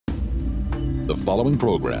The following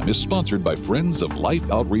program is sponsored by Friends of Life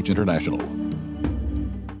Outreach International.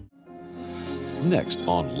 Next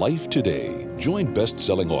on Life Today, join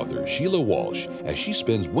best-selling author Sheila Walsh as she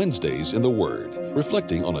spends Wednesdays in the Word,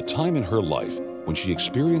 reflecting on a time in her life when she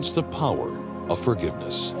experienced the power of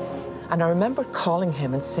forgiveness. And I remember calling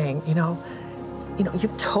him and saying, you know,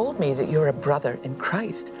 you've told me that you're a brother in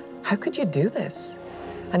Christ. How could you do this?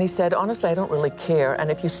 And he said, honestly, I don't really care. And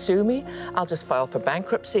if you sue me, I'll just file for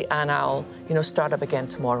bankruptcy and I'll, start up again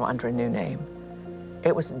tomorrow under a new name.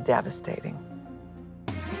 It was devastating.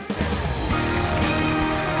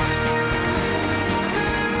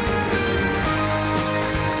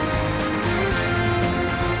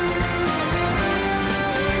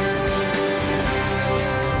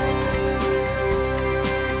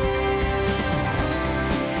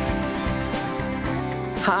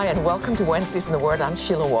 Hi, and welcome to Wednesdays in the Word. I'm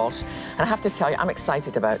Sheila Walsh, and I have to tell you, I'm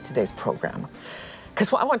excited about today's program.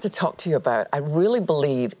 Because what I want to talk to you about, I really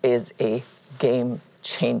believe is a game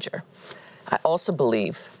changer. I also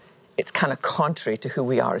believe it's kind of contrary to who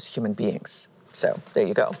we are as human beings. So, there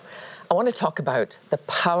you go. I want to talk about the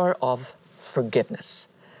power of forgiveness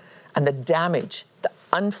and the damage that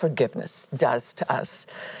unforgiveness does to us.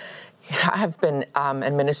 I have been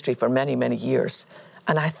in ministry for many, many years.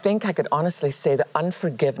 And I think I could honestly say that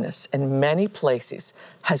unforgiveness in many places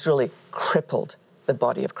has really crippled the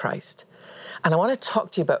body of Christ. And I want to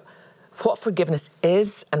talk to you about what forgiveness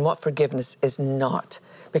is and what forgiveness is not.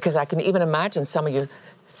 Because I can even imagine some of you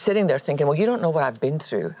sitting there thinking, well, you don't know what I've been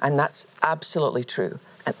through. And that's absolutely true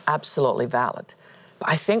and absolutely valid. But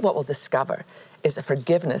I think what we'll discover is that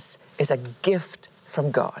forgiveness is a gift from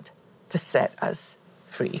God to set us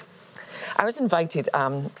free. I was invited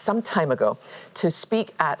some time ago to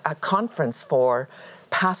speak at a conference for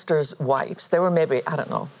pastors' wives. There were maybe,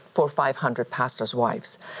 400 or 500 pastors'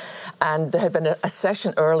 wives. And there had been a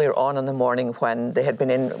session earlier on in the morning when they had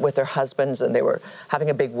been in with their husbands and they were having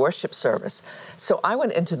a big worship service. So I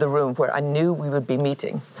went into the room where I knew we would be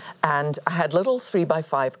meeting. And I had little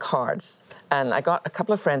 3x5 cards. And I got a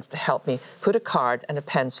couple of friends to help me put a card and a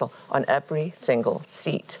pencil on every single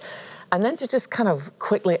seat. And then to just kind of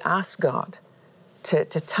quickly ask God to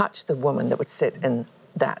touch the woman that would sit in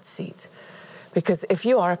that seat. Because if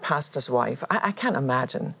you are a pastor's wife, I can't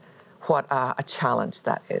imagine what a challenge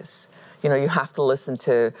that is. You have to listen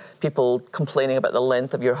to people complaining about the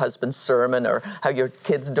length of your husband's sermon or how your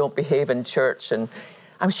kids don't behave in church. And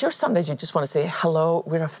I'm sure some days you just want to say, hello,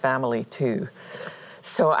 we're a family too.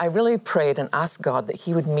 So I really prayed and asked God that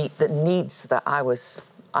he would meet the needs that I was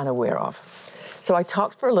unaware of. So I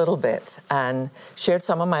talked for a little bit and shared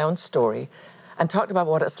some of my own story and talked about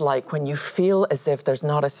what it's like when you feel as if there's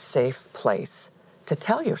not a safe place to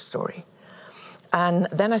tell your story. And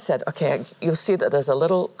then I said, okay, you'll see that there's a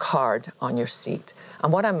little card on your seat.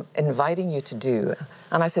 And what I'm inviting you to do,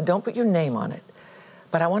 and I said, don't put your name on it,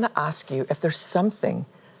 but I want to ask you if there's something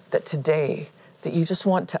that today that you just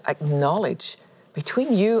want to acknowledge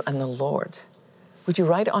between you and the Lord. Would you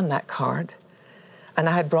write it on that card? And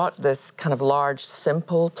I had brought this kind of large,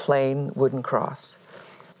 simple, plain wooden cross.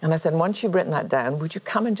 And I said, once you've written that down, would you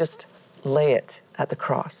come and just lay it at the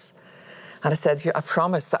cross? And I said, I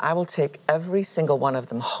promise that I will take every single one of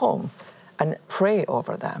them home and pray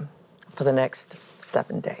over them for the next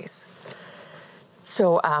 7 days.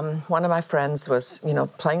 So one of my friends was,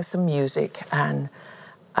 playing some music, and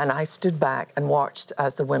I stood back and watched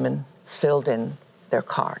as the women filled in their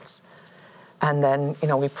cards. And then,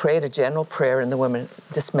 we prayed a general prayer and the women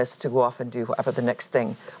dismissed to go off and do whatever the next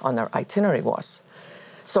thing on their itinerary was.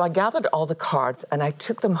 So I gathered all the cards and I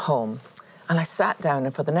took them home and I sat down,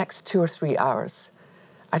 and for the next 2 or 3 hours,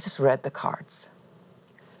 I just read the cards.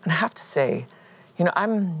 And I have to say,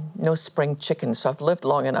 I'm no spring chicken, so I've lived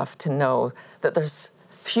long enough to know that there's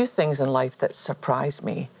few things in life that surprise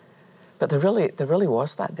me, but there really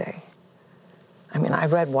was that day. I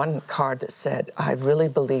read one card that said, I really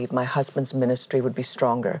believe my husband's ministry would be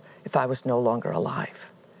stronger if I was no longer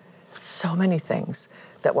alive. So many things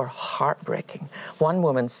that were heartbreaking. One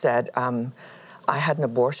woman said, I had an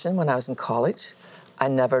abortion when I was in college. I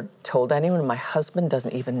never told anyone. My husband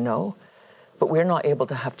doesn't even know. But we're not able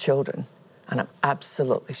to have children. And I'm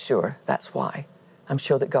absolutely sure that's why. I'm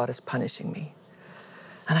sure that God is punishing me.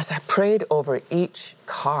 And as I prayed over each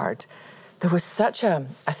card, there was such a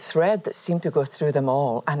thread that seemed to go through them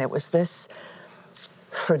all, and it was this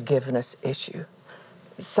forgiveness issue.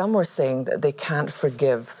 Some were saying that they can't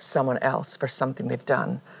forgive someone else for something they've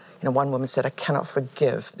done. One woman said, I cannot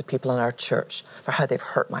forgive the people in our church for how they've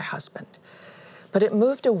hurt my husband. But it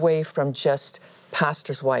moved away from just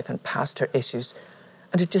pastor's wife and pastor issues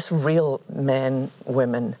into just real men,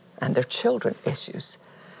 women, and their children issues.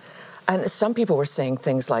 And some people were saying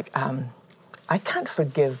things like, I can't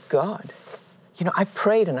forgive God. You know, I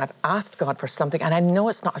prayed and I've asked God for something, and I know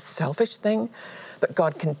it's not a selfish thing, but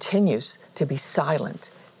God continues to be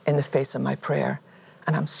silent in the face of my prayer.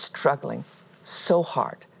 And I'm struggling so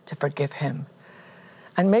hard to forgive him.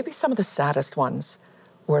 And maybe some of the saddest ones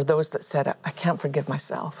were those that said, I can't forgive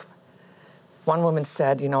myself. One woman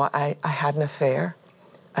said, you know, I had an affair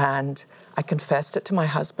and I confessed it to my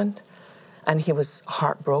husband and he was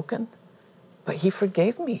heartbroken, but he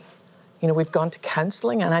forgave me. You know, we've gone to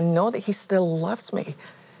counseling and I know that he still loves me.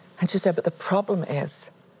 And she said, but the problem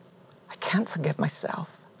is I can't forgive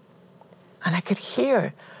myself. And I could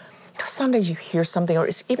hear, you know, sometimes you hear something, or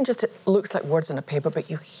it's even just, it looks like words on a paper,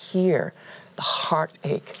 but you hear the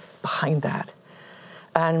heartache behind that.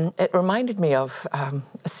 And it reminded me of a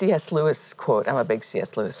C.S. Lewis quote. I'm a big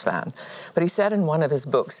C.S. Lewis fan. But he said in one of his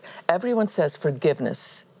books, everyone says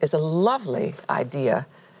forgiveness is a lovely idea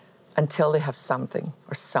until they have something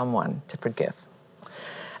or someone to forgive.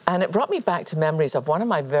 And it brought me back to memories of one of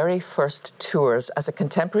my very first tours as a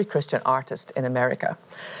contemporary Christian artist in America.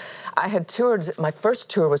 I had toured, my first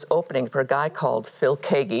tour was opening for a guy called Phil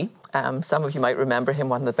Keaggy. Some of you might remember him,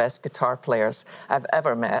 one of the best guitar players I've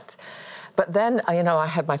ever met. But then, you know, I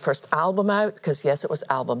had my first album out, because yes, it was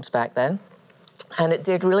albums back then. And it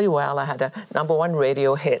did really well. I had a #1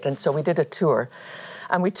 radio hit, and so we did a tour.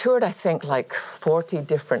 And we toured, I think, like 40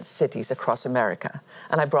 different cities across America.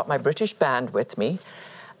 And I brought my British band with me.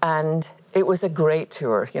 And it was a great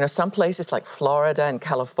tour. You know, some places like Florida and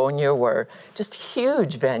California were just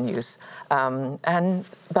huge venues. And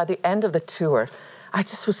by the end of the tour, I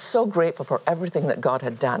just was so grateful for everything that God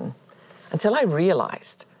had done, until I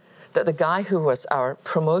realized that the guy who was our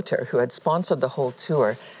promoter, who had sponsored the whole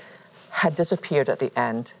tour, had disappeared at the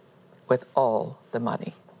end with all the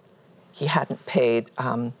money. He hadn't paid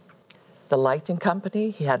the lighting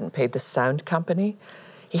company. He hadn't paid the sound company.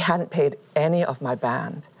 He hadn't paid any of my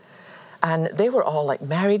band. And they were all like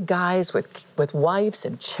married guys with wives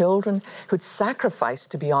and children who'd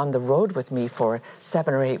sacrificed to be on the road with me for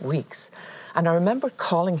 7 or 8 weeks. And I remember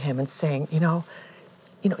calling him and saying, you know,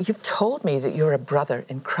 you've told me that you're a brother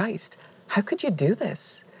in Christ. How could you do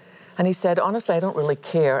this? And he said, honestly, I don't really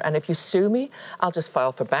care. And if you sue me, I'll just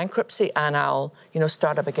file for bankruptcy and I'll,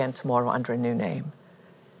 start up again tomorrow under a new name.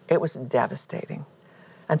 It was devastating.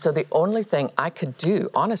 And so the only thing I could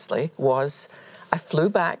do, honestly, was I flew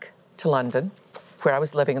back to London, where I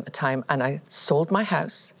was living at the time, and I sold my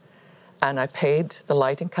house and I paid the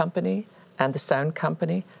lighting company and the sound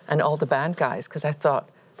company and all the band guys, because I thought,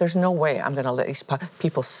 there's no way I'm going to let these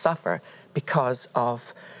people suffer because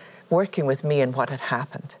of working with me and what had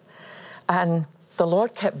happened. And the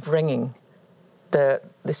Lord kept bringing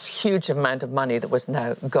this huge amount of money that was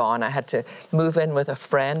now gone. I had to move in with a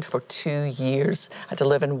friend for 2 years. I had to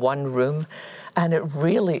live in one room. And it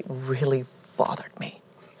really, really bothered me.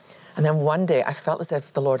 And then one day I felt as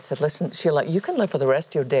if the Lord said, listen, Sheila, you can live for the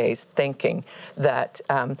rest of your days thinking that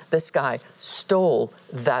this guy stole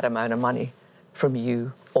that amount of money from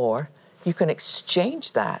you, or you can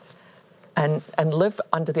exchange that and live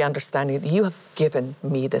under the understanding that you have given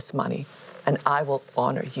me this money and I will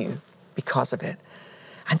honor you because of it.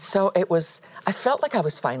 And so I felt like I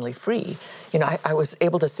was finally free. I was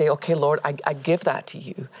able to say, okay, Lord, I give that to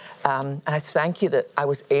you. And I thank you that I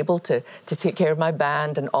was able to take care of my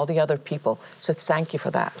band and all the other people. So thank you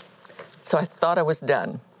for that. So I thought I was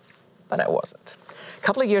done, but I wasn't. A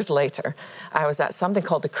couple of years later, I was at something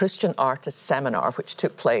called the Christian Artist Seminar, which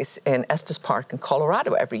took place in Estes Park in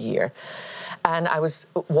Colorado every year. And I was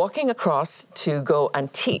walking across to go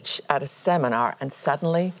and teach at a seminar, and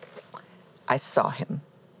suddenly I saw him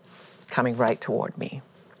coming right toward me.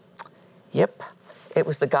 Yep, it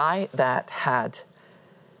was the guy that had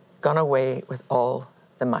gone away with all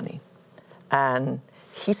the money. And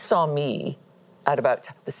he saw me at about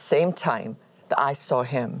the same time that I saw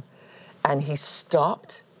him. And he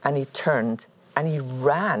stopped and he turned and he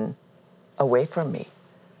ran away from me.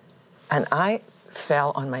 And I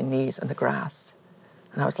fell on my knees in the grass.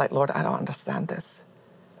 And I was like, Lord, I don't understand this.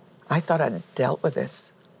 I thought I'd dealt with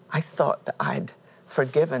this. I thought that I'd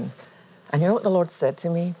forgiven. And you know what the Lord said to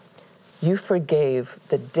me? You forgave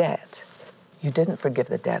the debt. You didn't forgive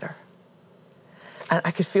the debtor. And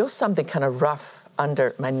I could feel something kind of rough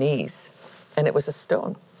under my knees. And it was a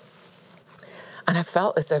stone. And I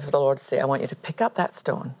felt as if the Lord said, I want you to pick up that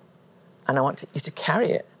stone and I want you to carry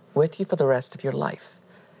it with you for the rest of your life.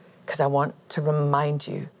 Because I want to remind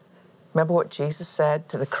you. Remember what Jesus said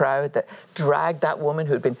to the crowd that dragged that woman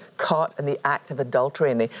who had been caught in the act of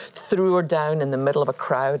adultery, and they threw her down in the middle of a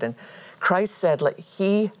crowd. And Christ said, let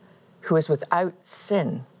he who is without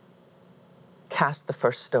sin cast the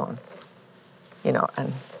first stone.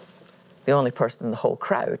 And the only person in the whole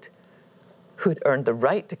crowd who'd earned the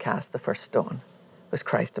right to cast the first stone was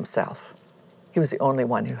Christ himself. He was the only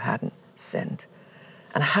one who hadn't sinned.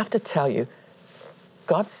 And I have to tell you,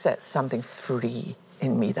 God set something free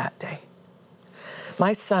in me that day.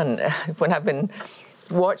 My son, when I've been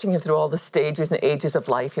watching him through all the stages and ages of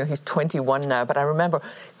life, he's 21 now, but I remember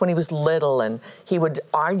when he was little and he would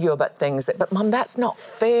argue about things but Mom, that's not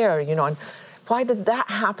fair, and why did that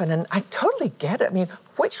happen? And I totally get it. I mean,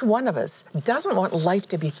 which one of us doesn't want life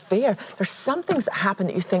to be fair? There's some things that happen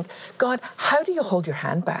that you think, God, how do you hold your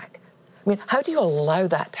hand back? I mean, how do you allow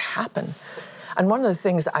that to happen? And one of the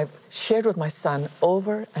things that I've shared with my son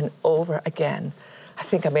over and over again, I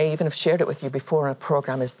think I may even have shared it with you before in a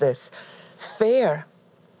program, is this: fair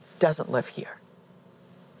doesn't live here,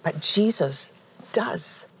 but Jesus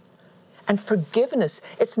does. And forgiveness,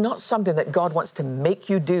 it's not something that God wants to make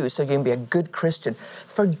you do so you can be a good Christian.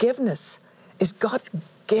 Forgiveness is God's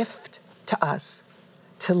gift to us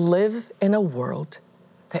to live in a world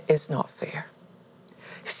that is not fair.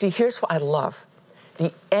 See, here's what I love.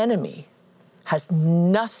 The enemy has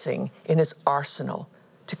nothing in his arsenal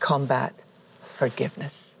to combat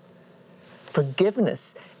forgiveness.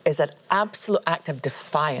 Forgiveness is an absolute act of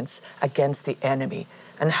defiance against the enemy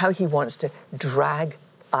and how he wants to drag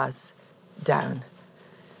us down.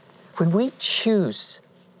 When we choose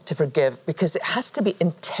to forgive, because it has to be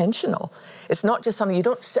intentional. It's not just something you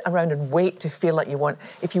don't sit around and wait to feel like you want.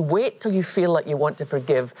 If you wait till you feel like you want to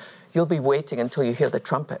forgive, you'll be waiting until you hear the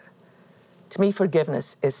trumpet. To me,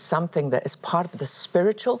 forgiveness is something that is part of the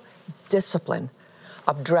spiritual discipline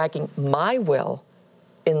of dragging my will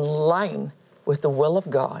in line with the will of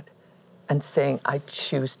God and saying, I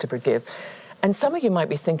choose to forgive. And some of you might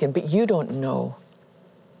be thinking, but you don't know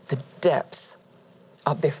the depth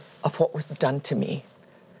of what was done to me.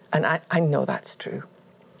 And I know that's true.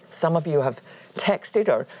 Some of you have texted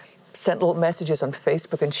or sent little messages on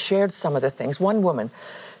Facebook and shared some of the things. One woman,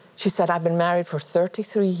 she said, I've been married for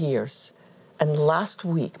 33 years. And last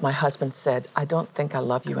week, my husband said, I don't think I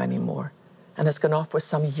love you anymore. And has gone off with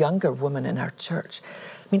some younger woman in our church.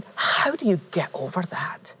 I mean, how do you get over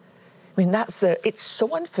that? I mean, it's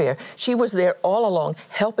so unfair. She was there all along,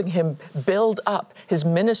 helping him build up his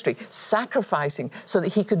ministry, sacrificing so that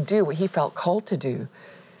he could do what he felt called to do.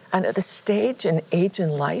 And at the stage and age in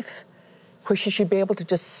life where she should be able to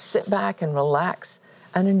just sit back and relax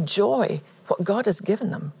and enjoy what God has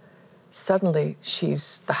given them, suddenly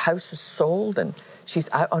the house is sold and she's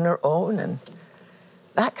out on her own and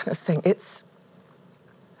that kind of thing. It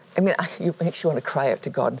makes you want to cry out to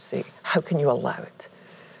God and say, how can you allow it?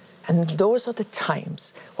 And those are the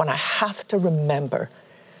times when I have to remember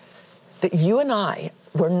that you and I,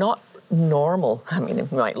 we're not normal. I mean, you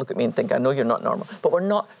might look at me and think, I know you're not normal, but we're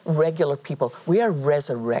not regular people. We are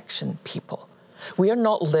resurrection people. We are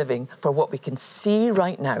not living for what we can see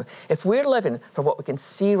right now. If we're living for what we can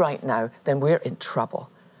see right now, then we're in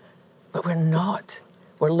trouble. But we're not.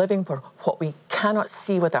 We're living for what we cannot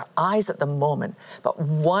see with our eyes at the moment. But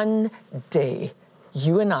one day,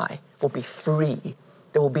 you and I will be free.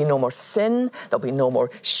 There will be no more sin. There'll be no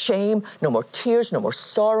more shame, no more tears, no more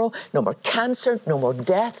sorrow, no more cancer, no more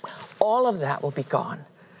death. All of that will be gone.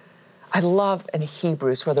 I love in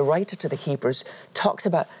Hebrews, where the writer to the Hebrews talks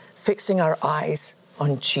about fixing our eyes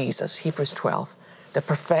on Jesus, Hebrews 12, the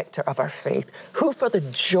perfecter of our faith, who for the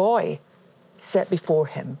joy set before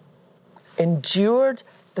him endured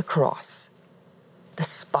the cross,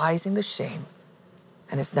 despising the shame,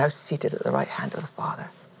 and is now seated at the right hand of the Father.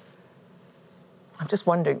 I'm just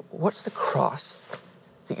wondering, what's the cross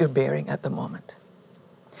that you're bearing at the moment?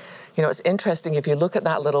 It's interesting, if you look at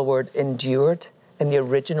that little word endured in the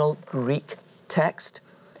original Greek text,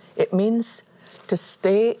 it means to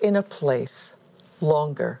stay in a place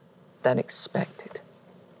longer than expected.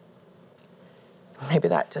 Maybe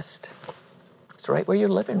it's right where you're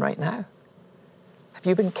living right now. Have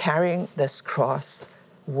you been carrying this cross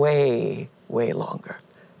way, way longer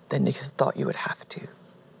than you thought you would have to?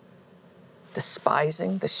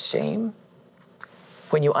 Despising the shame.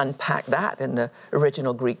 When you unpack that in the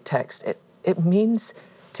original Greek text, it means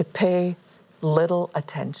to pay little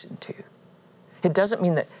attention to. It doesn't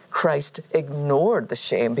mean that Christ ignored the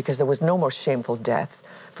shame, because there was no more shameful death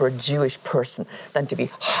for a Jewish person than to be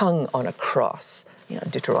hung on a cross.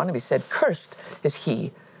 Deuteronomy said, cursed is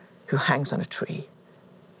he who hangs on a tree.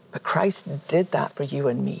 But Christ did that for you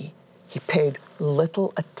and me. He paid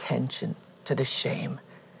little attention to the shame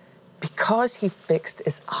because he fixed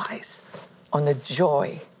his eyes on the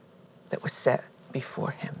joy that was set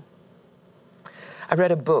before him. I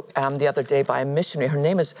read a book the other day by a missionary. Her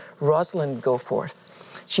name is Rosalind Goforth.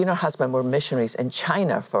 She and her husband were missionaries in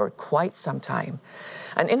China for quite some time.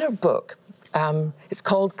 And in her book, it's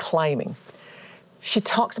called Climbing, she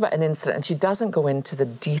talks about an incident, and she doesn't go into the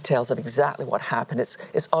details of exactly what happened.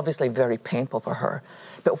 It's obviously very painful for her.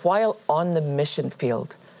 But while on the mission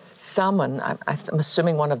field, someone, I'm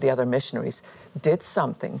assuming one of the other missionaries, did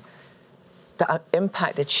something that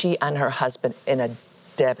impacted she and her husband in a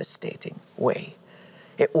devastating way.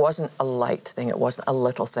 It wasn't a light thing. It wasn't a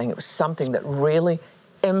little thing. It was something that really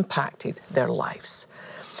impacted their lives.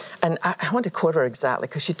 And I want to quote her exactly,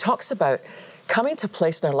 because she talks about coming to a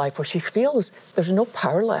place in her life where she feels there's no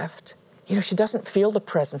power left. You know, she doesn't feel the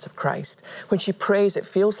presence of Christ. When she prays, it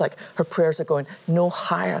feels like her prayers are going no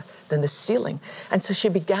higher than the ceiling. And so she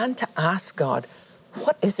began to ask God,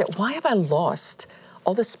 what is it? Why have I lost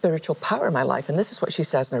all the spiritual power in my life? And this is what she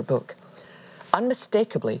says in her book.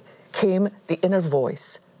 Unmistakably came the inner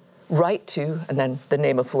voice, write to, and then the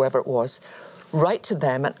name of whoever it was, write to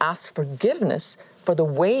them and ask forgiveness for the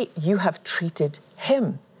way you have treated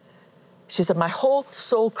him. She said, my whole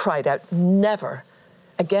soul cried out, never.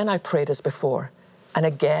 Again, I prayed as before. And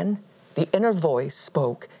again, the inner voice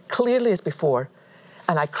spoke clearly as before.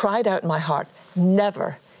 And I cried out in my heart,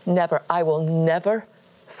 never, never, I will never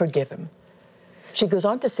forgive him. She goes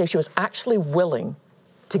on to say she was actually willing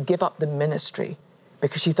to give up the ministry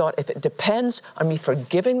because she thought, if it depends on me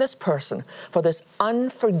forgiving this person for this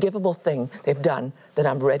unforgivable thing they've done, then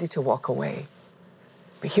I'm ready to walk away.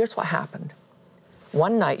 But here's what happened.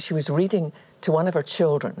 One night she was reading to one of her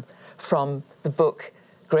children from the book,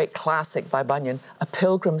 great classic by Bunyan, A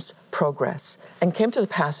Pilgrim's Progress, and came to the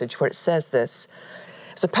passage where it says this.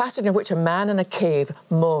 It's a passage in which a man in a cave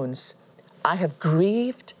moans, I have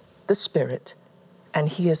grieved the Spirit, and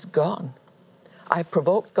he is gone. I have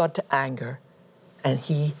provoked God to anger, and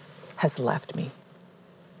he has left me.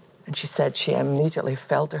 And she said she immediately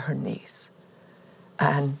fell to her knees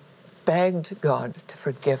and begged God to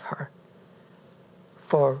forgive her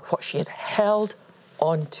for what she had held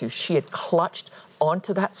onto. She had clutched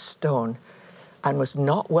onto that stone and was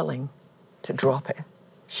not willing to drop it.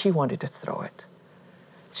 She wanted to throw it.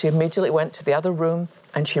 She immediately went to the other room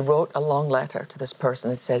and she wrote a long letter to this person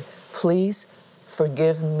and said, please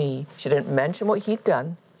forgive me. She didn't mention what he'd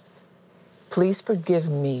done. Please forgive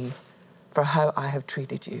me for how I have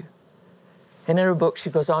treated you. And in her book, she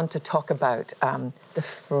goes on to talk about the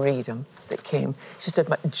freedom that came. She said,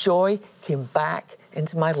 my joy came back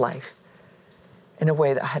into my life in a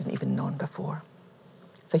way that I hadn't even known before.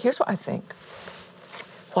 So here's what I think.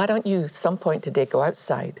 Why don't you, some point today, go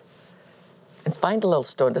outside and find a little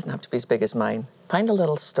stone. It doesn't have to be as big as mine. Find a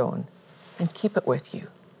little stone and keep it with you.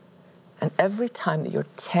 And every time that you're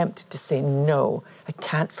tempted to say, no, I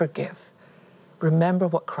can't forgive, remember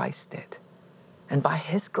what Christ did. And by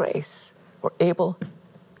his grace, we're able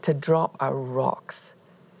to drop our rocks.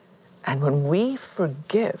 And when we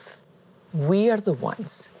forgive, we are the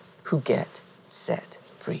ones who get set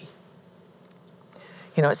free.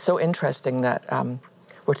 You know, it's so interesting that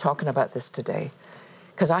we're talking about this today,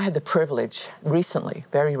 because I had the privilege recently,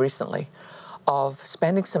 very recently, of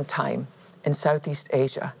spending some time in Southeast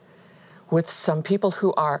Asia with some people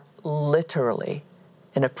who are literally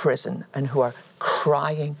in a prison and who are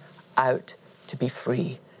crying out to be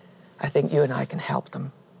free. I think you and I can help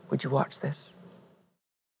them. Would you watch this?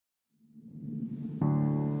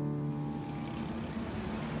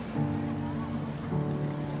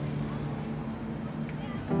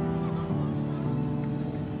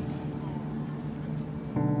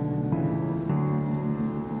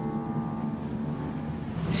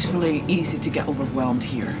 It's really easy to get overwhelmed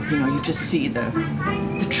here. You know, you just see the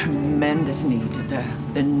tremendous need,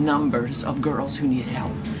 the numbers of girls who need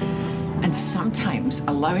help. And sometimes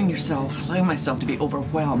allowing myself to be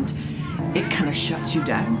overwhelmed, it kind of shuts you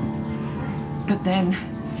down. But then,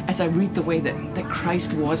 as I read the way that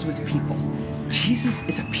Christ was with people, Jesus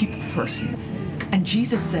is a people person. And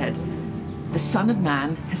Jesus said, the Son of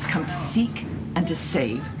Man has come to seek and to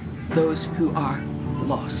save those who are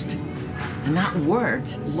lost. And that word,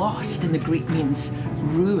 lost, in the Greek means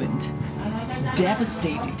ruined,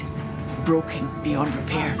 devastated, broken beyond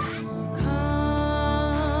repair.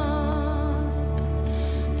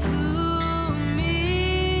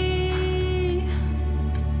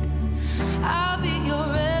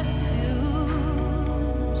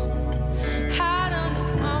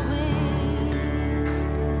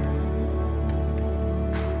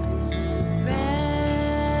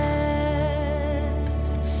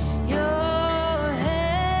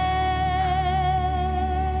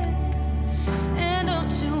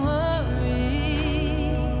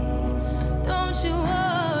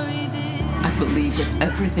 I believe with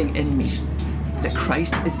everything in me that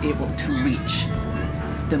Christ is able to reach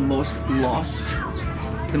the most lost,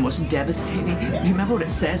 the most devastating. Do you remember what it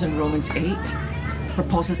says in Romans 8? Where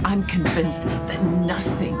Paul says, I'm convinced that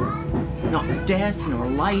nothing, not death, nor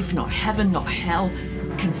life, not heaven, not hell,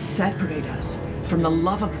 can separate us from the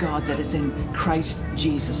love of God that is in Christ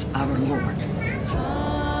Jesus our Lord.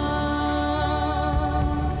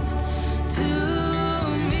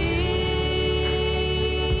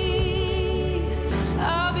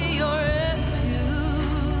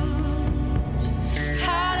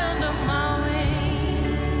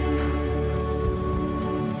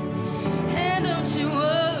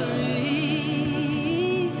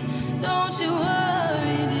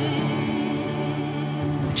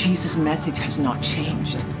 Jesus' message has not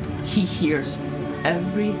changed. He hears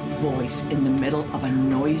every voice in the middle of a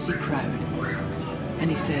noisy crowd, and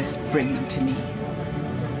he says, bring them to me.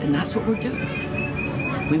 And that's what we're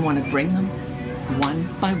doing. We want to bring them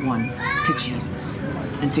one by one to Jesus.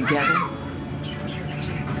 And together,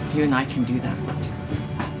 you and I can do that.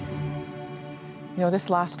 You know, this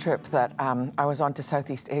last trip that I was on to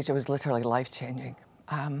Southeast Asia was literally life-changing.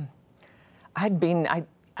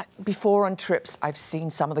 Before on trips, I've seen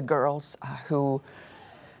some of the girls who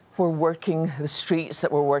were working the streets,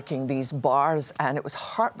 that were working these bars, and it was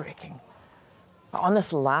heartbreaking. But on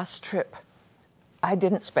this last trip, I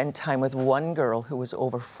didn't spend time with one girl who was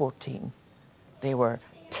over 14. They were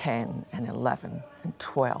 10 and 11 and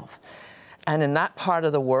 12. And in that part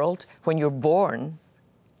of the world, when you're born,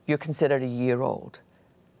 you're considered a year old.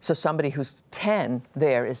 So somebody who's 10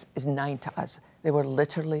 there is 9 to us. They were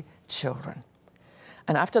literally children.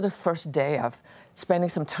 And after the first day of spending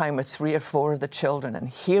some time with 3 or 4 of the children and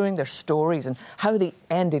hearing their stories and how they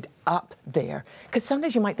ended up there, because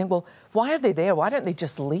sometimes you might think, well, why are they there? Why don't they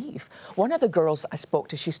just leave? One of the girls I spoke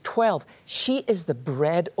to, she's 12. She is the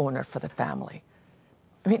bread owner for the family.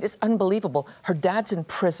 I mean, it's unbelievable. Her dad's in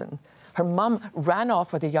prison. Her mum ran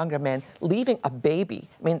off with a younger man, leaving a baby.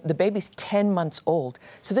 I mean, the baby's 10 months old.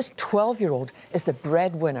 So this 12-year-old is the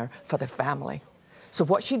breadwinner for the family. So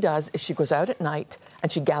what she does is she goes out at night and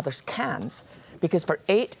she gathers cans, because for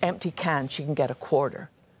 8 empty cans, she can get a quarter.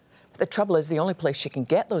 But the trouble is, the only place she can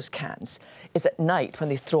get those cans is at night when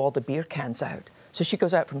they throw all the beer cans out. So she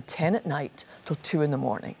goes out from 10 at night till 2 in the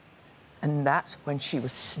morning. And that's when she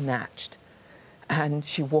was snatched. And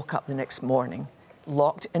she woke up the next morning,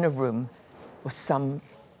 locked in a room with some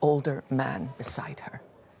older man beside her.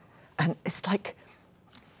 And it's like,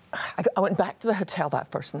 I went back to the hotel that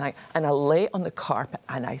first night and I lay on the carpet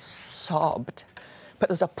and I sobbed. But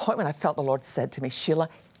there was a point when I felt the Lord said to me, Sheila,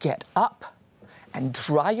 get up and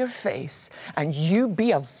dry your face and you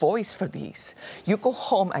be a voice for these. You go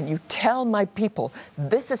home and you tell my people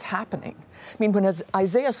this is happening. I mean, when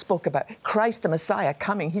Isaiah spoke about Christ the Messiah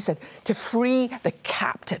coming, he said to free the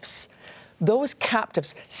captives. Those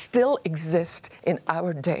captives still exist in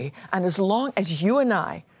our day. And as long as you and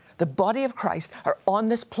I, the body of Christ, are on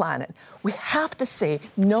this planet, we have to say,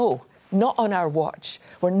 no, not on our watch.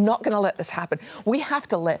 We're not going to let this happen. We have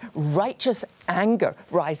to let righteous anger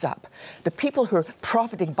rise up. The people who are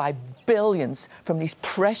profiting by billions from these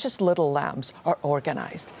precious little lambs are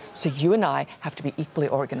organized. So you and I have to be equally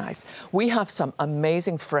organized. We have some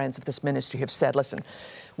amazing friends of this ministry who have said, listen,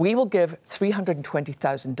 we will give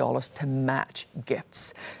 $320,000 to match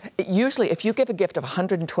gifts. Usually, if you give a gift of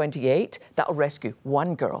 $128, that'll rescue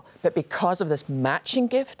one girl. But because of this matching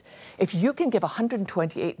gift, if you can give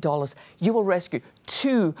 $128, you will rescue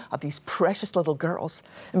 2 of these precious little girls.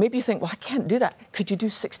 And maybe you think, well, I can't do that. Could you do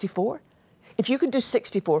 64? If you can do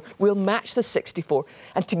 64, we'll match the 64.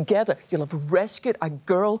 And together, you'll have rescued a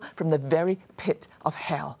girl from the very pit of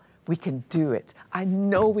hell. We can do it. I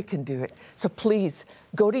know we can do it. So please,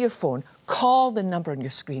 go to your phone, call the number on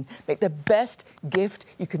your screen, make the best gift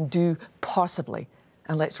you can do possibly,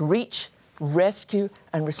 and let's reach, rescue,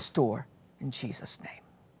 and restore in Jesus' name.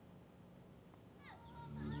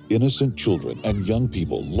 Innocent children and young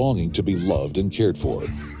people longing to be loved and cared for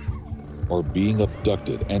are being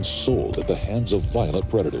abducted and sold at the hands of violent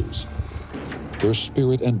predators. Their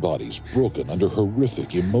spirit and bodies broken under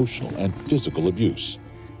horrific emotional and physical abuse.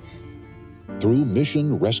 Through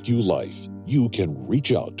Mission Rescue Life, you can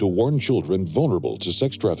reach out to warn children vulnerable to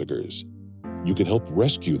sex traffickers. You can help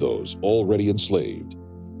rescue those already enslaved.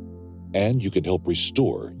 And you can help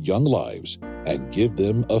restore young lives and give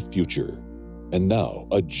them a future. And now,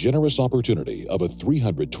 a generous opportunity of a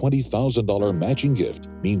 $320,000 matching gift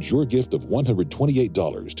means your gift of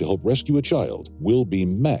 $128 to help rescue a child will be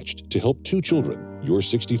matched to help 2 children. Your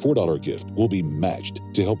 $64 gift will be matched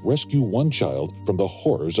to help rescue 1 child from the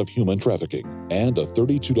horrors of human trafficking. And a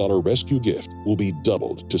 $32 rescue gift will be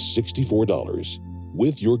doubled to $64.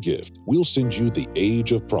 With your gift, we'll send you The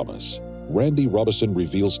Age of Promise. Randy Robison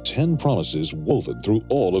reveals 10 promises woven through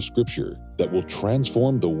all of Scripture that will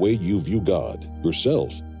transform the way you view God,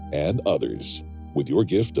 yourself, and others. With your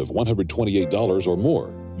gift of $128 or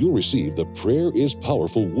more, you'll receive the Prayer is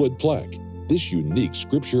Powerful wood plaque. This unique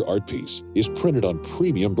Scripture art piece is printed on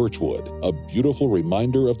premium birchwood, a beautiful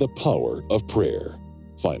reminder of the power of prayer.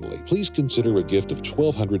 Finally, please consider a gift of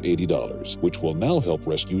 $1,280, which will now help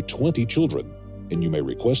rescue 20 children. And you may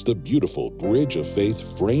request the beautiful Bridge of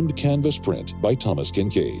Faith framed canvas print by Thomas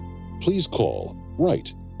Kincaid. Please call,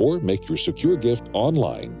 write, or make your secure gift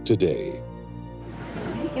online today.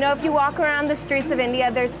 You know, if you walk around the streets of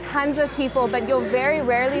India, there's tons of people, but you'll very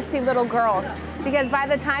rarely see little girls, because by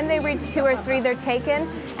the time they reach 2 or 3, they're taken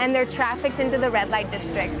and they're trafficked into the red light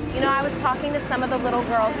district. You know, I was talking to some of the little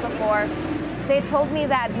girls before. They told me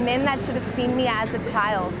that men that should have seen me as a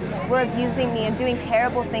child were abusing me and doing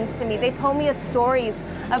terrible things to me. They told me of stories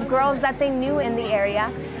of girls that they knew in the area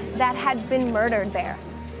that had been murdered there.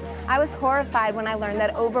 I was horrified when I learned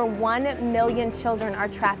that over 1 million children are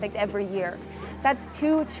trafficked every year. That's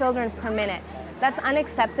 2 children per minute. That's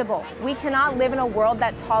unacceptable. We cannot live in a world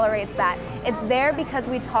that tolerates that. It's there because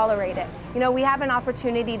we tolerate it. You know, we have an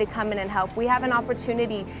opportunity to come in and help. We have an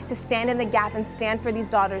opportunity to stand in the gap and stand for these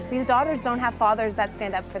daughters. These daughters don't have fathers that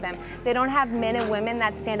stand up for them. They don't have men and women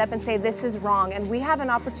that stand up and say, this is wrong, and we have an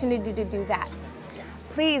opportunity to do that.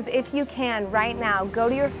 Please, if you can, right now, go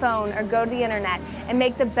to your phone or go to the internet and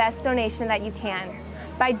make the best donation that you can.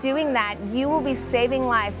 By doing that, you will be saving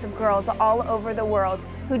lives of girls all over the world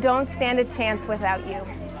who don't stand a chance without you.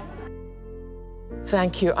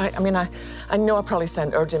 Thank you. I know I probably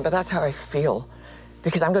sound urgent, but that's how I feel.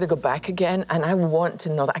 Because I'm going to go back again, and I want to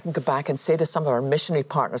know that I can go back and say to some of our missionary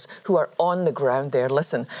partners who are on the ground there,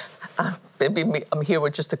 listen, maybe I'm here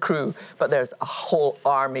with just a crew, but there's a whole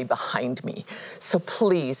army behind me. So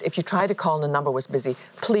please, if you try to call and the number was busy,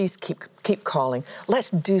 please keep calling. Let's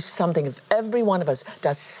do something. If every one of us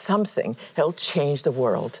does something, it'll change the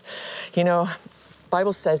world. You know, the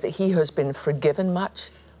Bible says that he who has been forgiven much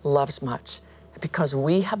loves much. Because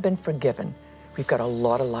we have been forgiven, we've got a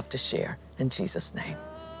lot of love to share. In Jesus' name.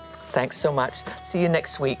 Thanks so much. See you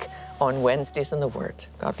next week on Wednesdays in the Word.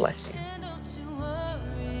 God bless you.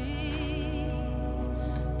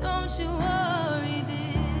 Don't you worry,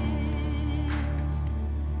 dear.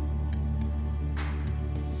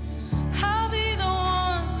 I'll be the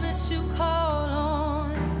one that you call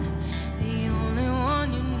on, the only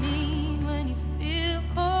one you need when you feel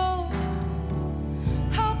cold.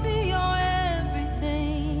 I'll be your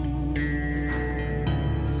everything.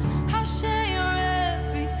 I'll share your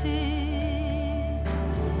every tear.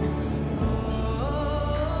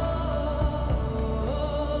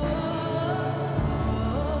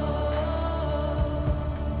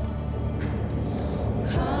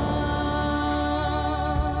 Come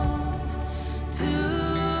to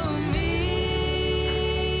me.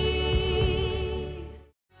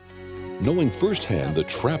 Knowing firsthand the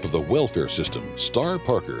trap of the welfare system, Star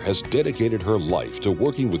Parker has dedicated her life to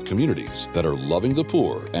working with communities that are loving the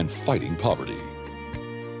poor and fighting poverty.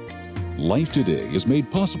 Life Today is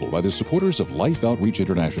made possible by the supporters of Life Outreach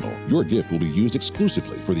International. Your gift will be used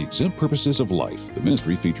exclusively for the exempt purposes of life. The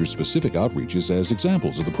ministry features specific outreaches as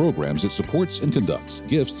examples of the programs it supports and conducts.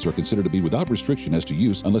 Gifts are considered to be without restriction as to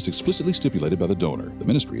use unless explicitly stipulated by the donor. The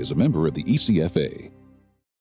ministry is a member of the ECFA.